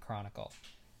guy from Chronicle.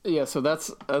 Yeah, so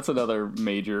that's another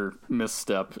major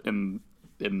misstep in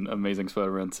Amazing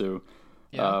Spider-Man 2.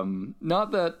 Yeah.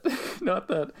 Not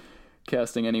that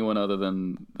casting anyone other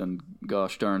than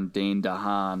gosh darn Dane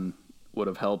DeHaan would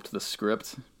have helped the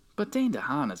script. But Dane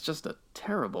DeHaan is just a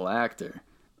terrible actor.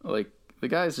 Like, the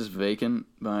guy's just vacant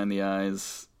behind the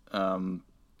eyes. And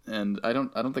I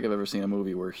don't think I've ever seen a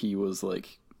movie where he was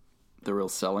like the real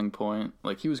selling point.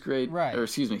 Like, he was great, right? Or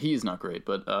excuse me, he's not great,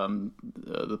 but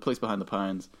The Place Behind the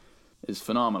Pines is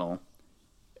phenomenal.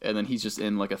 And then he's just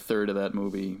in like a third of that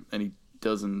movie, and he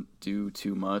doesn't do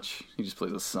too much. He just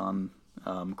plays a son.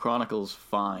 Chronicle's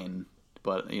fine,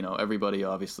 but everybody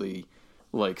obviously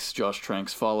likes Josh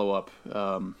Trank's follow-up,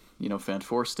 Fan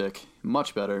Four Stick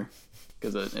much better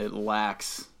because it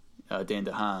lacks Dan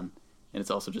DeHaan, and it's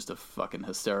also just a fucking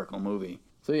hysterical movie.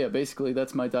 So yeah, basically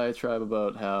that's my diatribe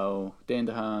about how Dan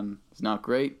DeHaan is not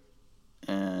great,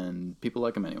 and people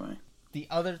like him anyway. The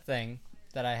other thing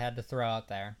that I had to throw out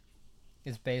there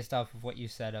is based off of what you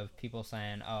said of people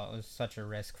saying, oh, it was such a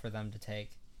risk for them to take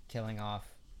killing off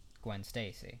Gwen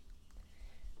Stacy.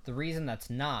 The reason that's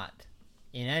not,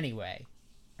 in any way,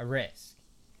 a risk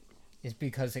is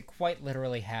because it quite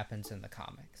literally happens in the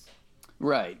comics.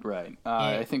 Right.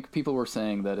 I think people were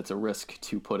saying that it's a risk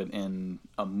to put it in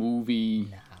a movie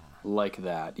like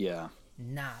that, yeah.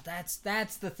 Nah, that's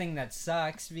the thing that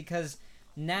sucks, because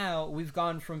now we've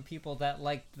gone from people that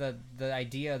like the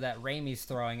idea that Raimi's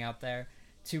throwing out there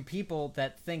to people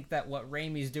that think that what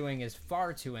Raimi's doing is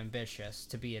far too ambitious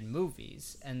to be in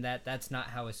movies, and that's not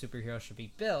how a superhero should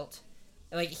be built.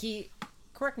 Like,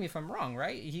 correct me if I'm wrong,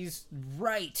 right? He's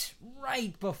right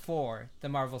before the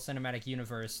Marvel Cinematic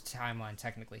Universe timeline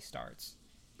technically starts.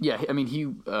 Yeah, I mean,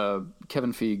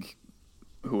 Kevin Feige,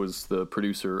 who was the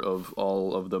producer of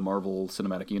all of the Marvel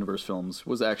Cinematic Universe films,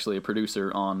 was actually a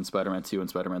producer on Spider-Man 2 and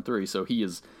Spider-Man 3, so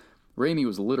Raimi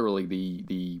was literally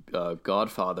the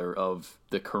godfather of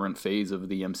the current phase of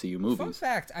the MCU movies. Fun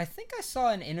fact, I think I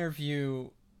saw an interview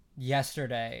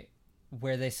yesterday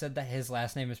where they said that his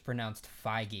last name is pronounced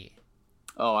Feige.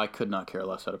 Oh, I could not care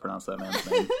less how to pronounce that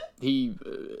man's name. He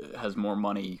has more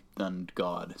money than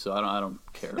God, so I don't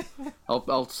care.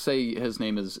 I'll say his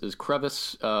name is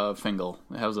Crevice Fingal.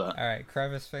 How's that? All right,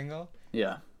 Crevice Fingal.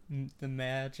 Yeah, the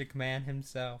Magic Man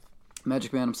himself.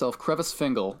 Magic Man himself, Crevice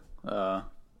Fingal,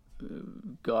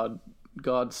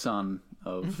 godson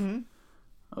of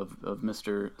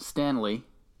Mr. Stanley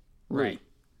Lee. Right.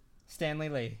 Stanley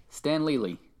Lee. Stanley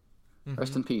Lee.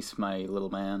 Rest in peace, my little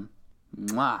man.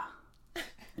 Mwah.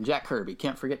 And Jack Kirby.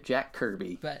 Can't forget Jack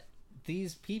Kirby. But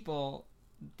these people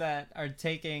that are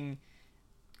taking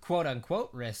quote-unquote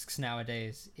risks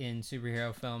nowadays in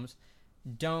superhero films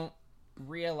don't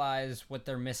realize what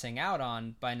they're missing out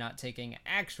on by not taking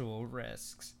actual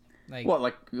risks.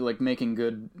 Like making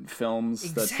good films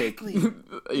exactly.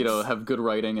 that take, have good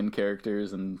writing and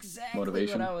characters and motivation.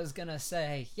 Exactly what I was gonna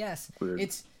say. Yes,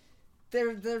 weird.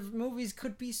 Their movies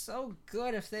could be so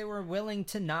good if they were willing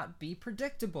to not be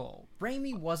predictable.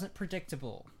 Raimi wasn't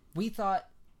predictable. We thought,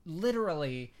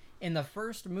 literally, in the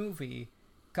first movie,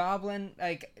 Goblin,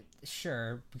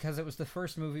 sure, because it was the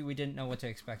first movie, we didn't know what to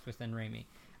expect within Raimi.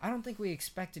 I don't think we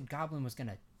expected Goblin was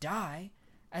gonna die.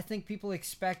 I think people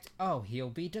expect, he'll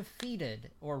be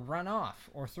defeated, or run off,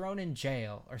 or thrown in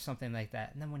jail, or something like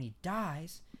that. And then when he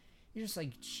dies, you're just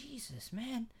like, Jesus,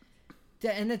 man.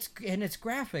 And it's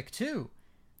graphic too.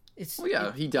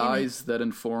 He dies. That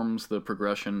informs the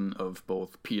progression of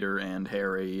both Peter and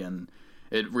Harry, and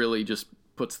it really just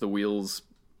makes the wheels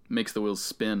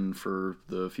spin for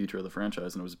the future of the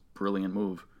franchise. And it was a brilliant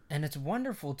move. And it's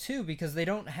wonderful too, because they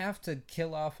don't have to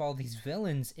kill off all these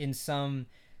villains in some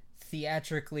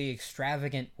theatrically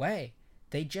extravagant way.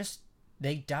 They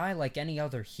die like any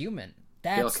other human.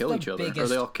 They all kill each other, or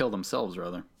they all kill themselves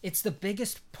rather. It's the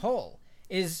biggest pull.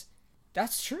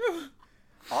 That's true.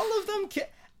 All of them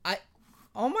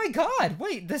oh my god,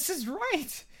 wait, this is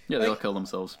right. Yeah, they all kill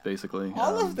themselves, basically.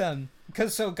 All of them.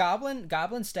 Because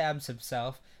Goblin stabs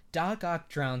himself, Doc Ock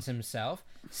drowns himself,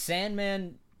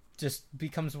 Sandman just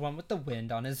becomes one with the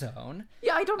wind on his own.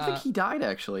 Yeah, I don't think he died,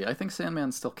 actually. I think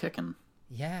Sandman's still kicking.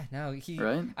 Yeah, no,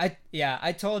 Right?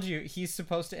 I told you,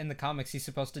 in the comics, he's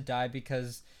supposed to die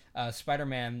because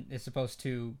Spider-Man is supposed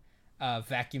to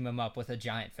vacuum him up with a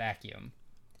giant vacuum.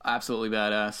 Absolutely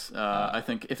badass. I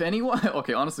think if anyone,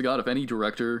 honest to God, if any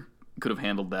director could have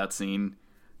handled that scene,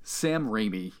 Sam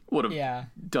Raimi would have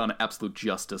done absolute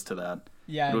justice to that.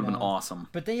 Yeah, it would have been awesome.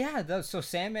 But so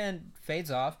Sandman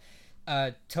fades off.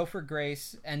 Topher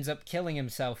Grace ends up killing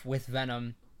himself with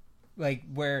Venom,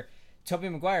 where Tobey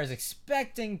Maguire is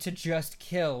expecting to just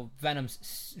kill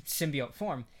Venom's symbiote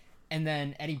form, and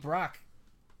then Eddie Brock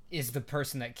is the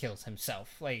person that kills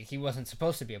himself. He wasn't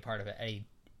supposed to be a part of it. Eddie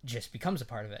just becomes a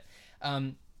part of it.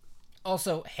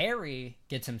 Also, Harry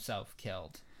gets himself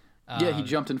killed. Yeah, he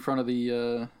jumped in front of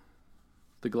the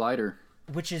glider.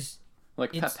 Which is...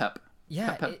 Like Pep.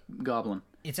 Yeah. Pep Goblin.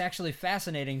 It's actually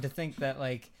fascinating to think that,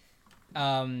 like,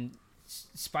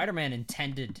 Spider-Man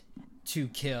intended to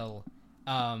kill...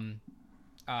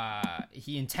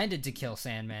 he intended to kill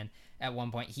Sandman at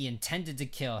one point. He intended to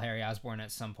kill Harry Osborn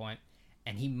at some point.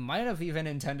 And he might have even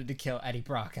intended to kill Eddie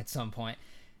Brock at some point.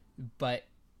 But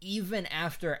even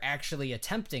after actually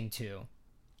attempting to,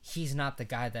 he's not the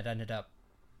guy that ended up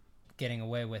getting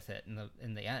away with it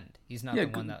in the end. He's not the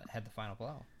one that had the final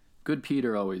blow. Good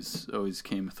Peter always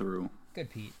came through. Good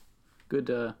Pete.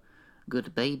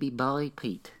 Good baby boy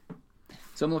Pete.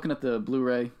 So I'm looking at the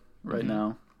Blu-ray right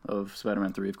now of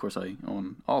Spider-Man 3. Of course, I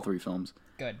own all 3 films.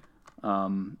 Good.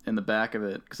 In the back of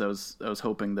it, because I was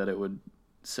hoping that it would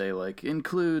say, like,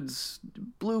 includes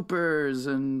bloopers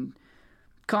and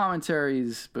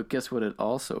commentaries, but guess what it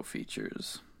also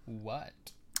features?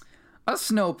 What? A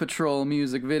Snow Patrol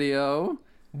music video.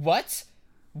 What?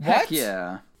 Heck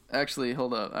yeah. Actually,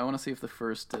 hold up. I want to see if the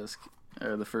first disc,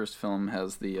 or the first film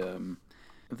has the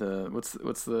what's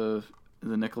the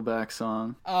Nickelback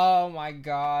song? Oh my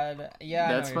god.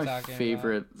 Yeah, that's my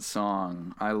favorite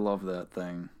song. I love that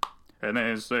thing. And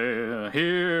they say a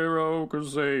hero could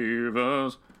save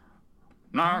us.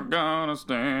 Not gonna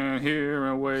stand here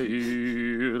and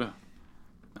wait.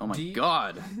 Oh my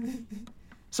god.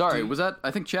 Sorry, was that...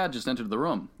 I think Chad just entered the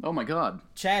room. Oh my god.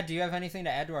 Chad, do you have anything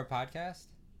to add to our podcast?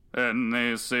 And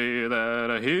they say that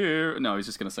a hero... No, he's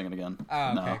just gonna sing it again. Oh,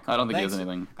 okay, no, cool. I don't think he has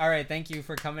anything. Alright, thank you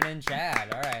for coming in,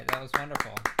 Chad. Alright, that was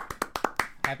wonderful.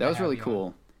 That was really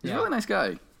cool. He's a really nice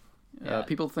guy. Yeah.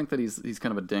 People think that he's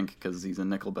kind of a dink because he's a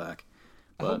Nickelback.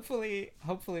 But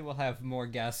Hopefully we'll have more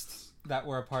guests that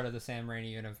were a part of the Sam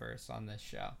Raimi universe on this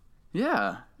show.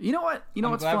 Yeah. You know what? I'm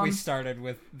what's glad fun? we started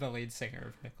with the lead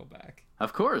singer of Nickelback.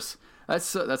 Of course.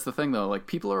 That's the thing, though. Like,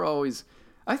 people are always...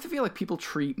 I feel like people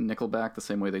treat Nickelback the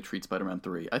same way they treat Spider-Man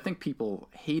 3. I think people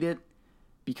hate it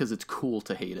because it's cool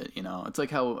to hate it, you know? It's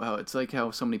like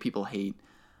how so many people hate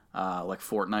like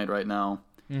Fortnite right now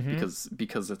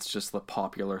because it's just the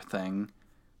popular thing.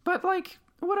 But, like...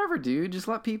 Whatever, dude. Just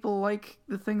let people like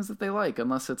the things that they like,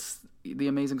 unless it's the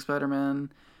Amazing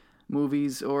Spider-Man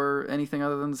movies or anything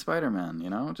other than Spider-Man, you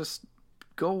know? Just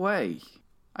go away.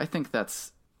 I think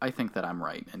that I'm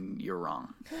right and you're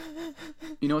wrong.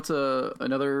 You know, it's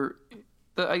another...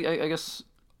 I guess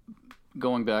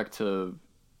going back to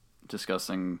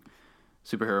discussing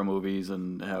superhero movies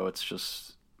and how it's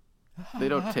just... They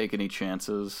don't take any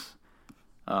chances.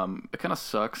 It kind of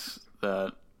sucks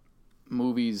that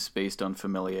movies based on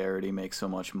familiarity make so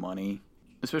much money,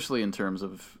 especially in terms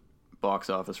of box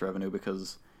office revenue,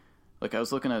 because like I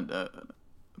was looking at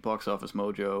Box Office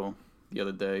Mojo the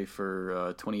other day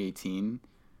for 2018.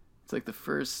 It's like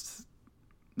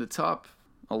the top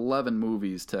 11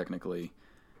 movies technically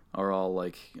are all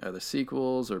like either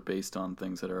sequels or based on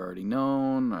things that are already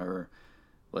known, or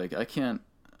like I can't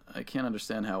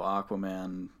understand how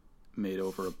Aquaman made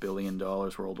over $1 billion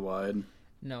worldwide.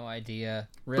 No idea.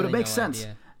 Really, but it makes sense.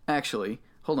 Idea. Actually,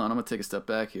 hold on. I'm going to take a step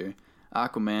back here.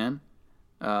 Aquaman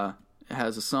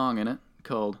has a song in it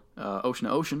called Ocean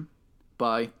to Ocean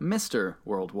by Mr.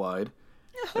 Worldwide.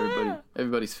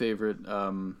 Everybody's favorite.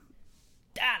 Dale.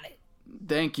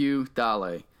 Thank you,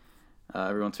 Dale.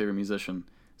 Everyone's favorite musician.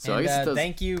 So and, I guess it does...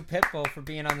 thank you, Pitbull, for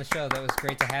being on the show. That was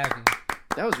great to have you.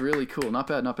 That was really cool. Not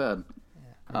bad. Yeah,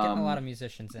 we're getting a lot of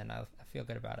musicians in. I feel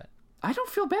good about it. I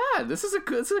don't feel bad. This is a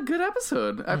good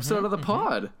episode of the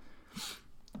pod.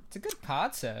 It's a good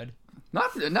podsode.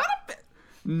 Not a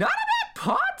bad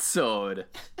podsode.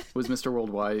 Was Mr.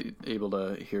 Worldwide able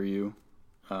to hear you,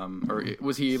 or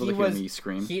was he able to hear me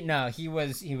scream? He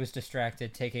was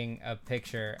distracted taking a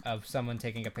picture of someone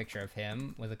taking a picture of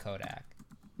him with a Kodak.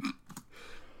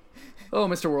 Oh,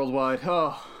 Mr. Worldwide.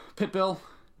 Oh, Pitbill.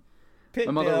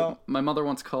 My mother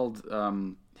once called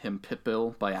him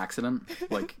Pitbill by accident.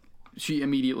 Like. She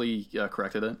immediately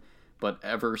corrected it, but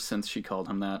ever since she called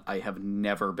him that, I have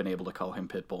never been able to call him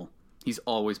Pitbull. He's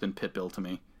always been Pitbill to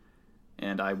me,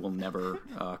 and I will never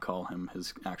call him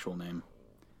his actual name.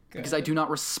 Good. Because I do not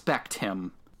respect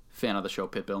him. Fan of the show,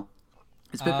 Pitbill.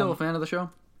 Is Pitbill a fan of the show?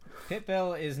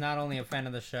 Pitbill is not only a fan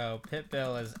of the show,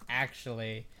 Pitbill is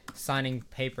actually signing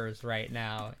papers right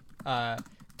now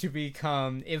to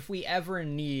become, if we ever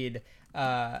need...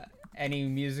 any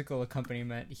musical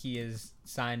accompaniment, he is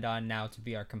signed on now to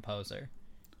be our composer.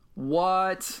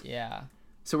 What? Yeah.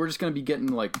 So we're just gonna be getting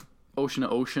like Ocean to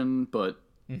Ocean, but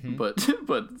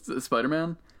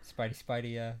Spider-Man.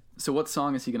 Spidey. Yeah. So what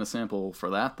song is he gonna sample for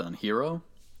that then? Hero.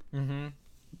 Mm-hmm.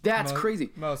 That's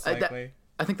crazy. Most likely.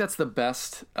 I think that's the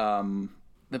best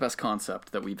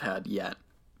concept that we've had yet.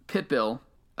 Pitbill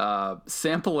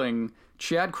sampling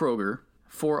Chad Kroger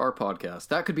for our podcast.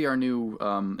 That could be our new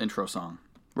intro song.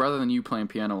 Rather than you playing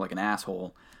piano like an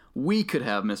asshole, we could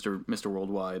have Mr.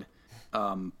 Worldwide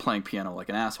playing piano like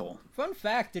an asshole. Fun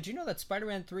fact, did you know that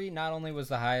Spider-Man 3 not only was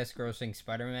the highest grossing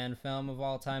Spider-Man film of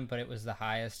all time, but it was the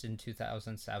highest in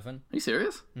 2007? Are you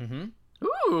serious?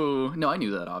 Mm-hmm. Ooh, no, I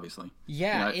knew that, obviously.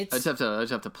 Yeah, I just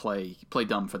have to play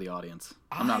dumb for the audience.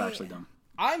 I'm not actually dumb.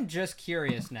 I'm just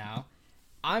curious now.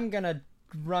 I'm gonna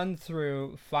run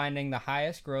through finding the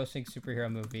highest grossing superhero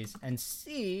movies and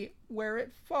see where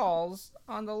it falls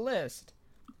on the list.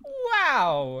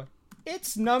 Wow!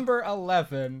 It's number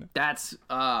 11. That's,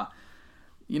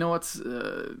 you know what's,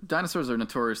 dinosaurs are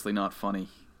notoriously not funny,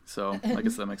 so I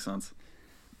guess that makes sense.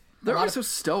 They're always so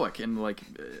stoic and, like,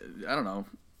 I don't know,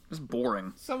 just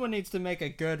boring. Someone needs to make a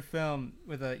good film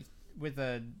with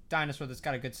a dinosaur that's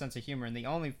got a good sense of humor, and the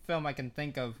only film I can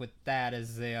think of with that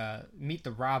is the Meet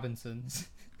the Robinsons.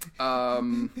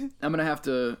 I'm gonna have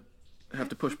to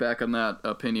push back on that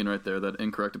opinion right there, that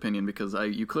incorrect opinion, because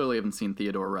you clearly haven't seen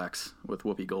Theodore Rex with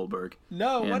Whoopi Goldberg.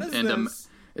 No, what is this?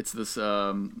 It's this.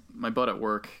 My bud at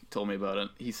work told me about it.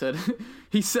 He said,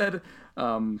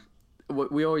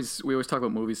 we always talk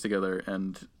about movies together,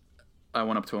 and I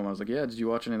went up to him. I was like, "Yeah, did you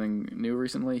watch anything new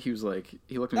recently?" He was like,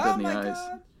 he looked me dead in the eyes.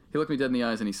 God. He looked me dead in the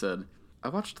eyes, and he said, "I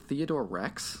watched Theodore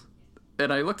Rex."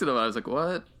 And I looked at him. I was like,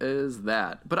 "What is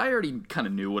that?" But I already kind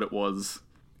of knew what it was.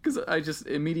 Because I just,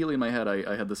 immediately in my head,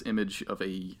 I had this image of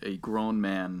a grown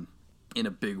man in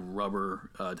a big rubber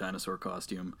dinosaur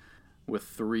costume with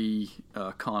 3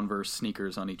 Converse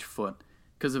sneakers on each foot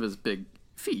because of his big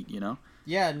feet, you know?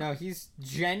 Yeah, no, he's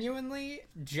genuinely,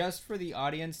 just for the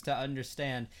audience to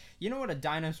understand, you know what a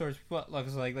dinosaur's foot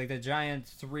looks like? Like the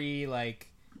giant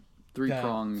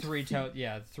 3-pronged.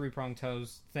 3-pronged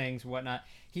toes, things, whatnot.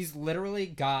 He's literally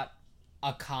got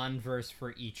a Converse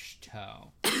for each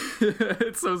toe.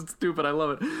 It's so stupid. I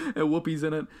love it. And Whoopi's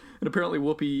in it. And apparently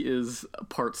Whoopi is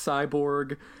part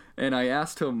cyborg. And I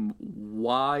asked him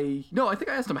why... No, I think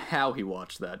I asked him how he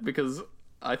watched that. Because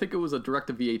I think it was a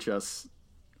direct-to-VHS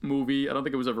movie. I don't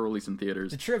think it was ever released in theaters.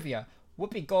 The trivia.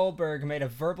 Whoopi Goldberg made a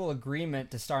verbal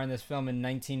agreement to star in this film in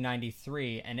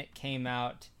 1993. And it came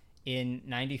out in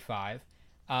 95.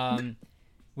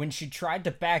 When she tried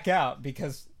to back out,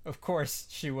 because, of course,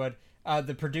 she would...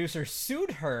 the producer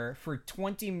sued her for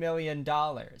 $20 million.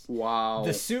 Wow.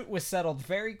 The suit was settled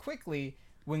very quickly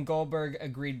when Goldberg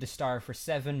agreed to star for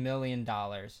 $7 million.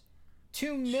 $2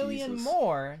 million Jesus.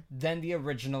 more than the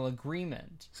original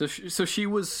agreement. So she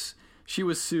was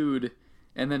sued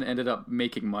and then ended up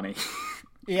making money.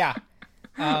 Yeah.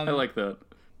 I like that.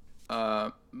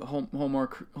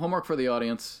 Homework for the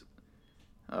audience.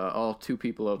 All 2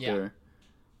 people out there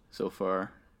so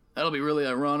far. That'll be really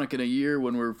ironic in a year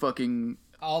when we're fucking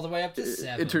all the way up to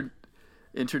 7.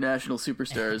 International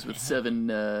superstars with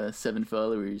 7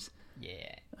 followers.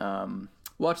 Yeah.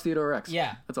 Watch Theodore Rex.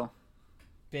 Yeah. That's all.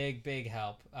 Big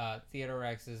help. Theodore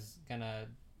Rex is gonna,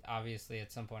 obviously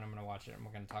at some point I'm gonna watch it and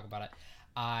we're gonna talk about it.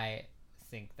 I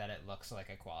think that it looks like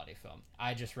a quality film.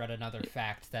 I just read another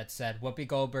fact that said Whoopi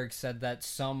Goldberg said that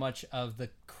so much of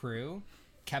the crew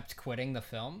kept quitting the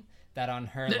film that on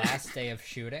her last day of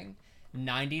shooting,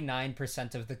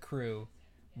 99% of the crew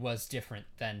was different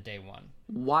than day one.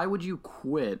 Why would you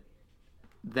quit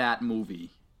that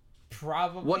movie?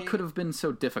 Probably. What could have been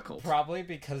so difficult? Probably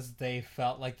because they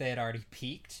felt like they had already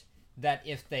peaked. That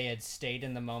if they had stayed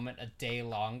in the moment a day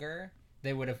longer,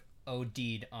 they would have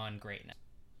OD'd on greatness.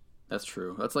 That's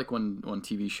true. That's like when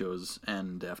TV shows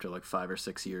end after like 5 or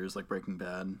 6 years, like Breaking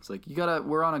Bad. It's like,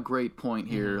 we're on a great point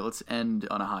here. Mm-hmm. Let's end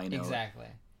on a high note. Exactly.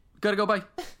 Gotta go, bye.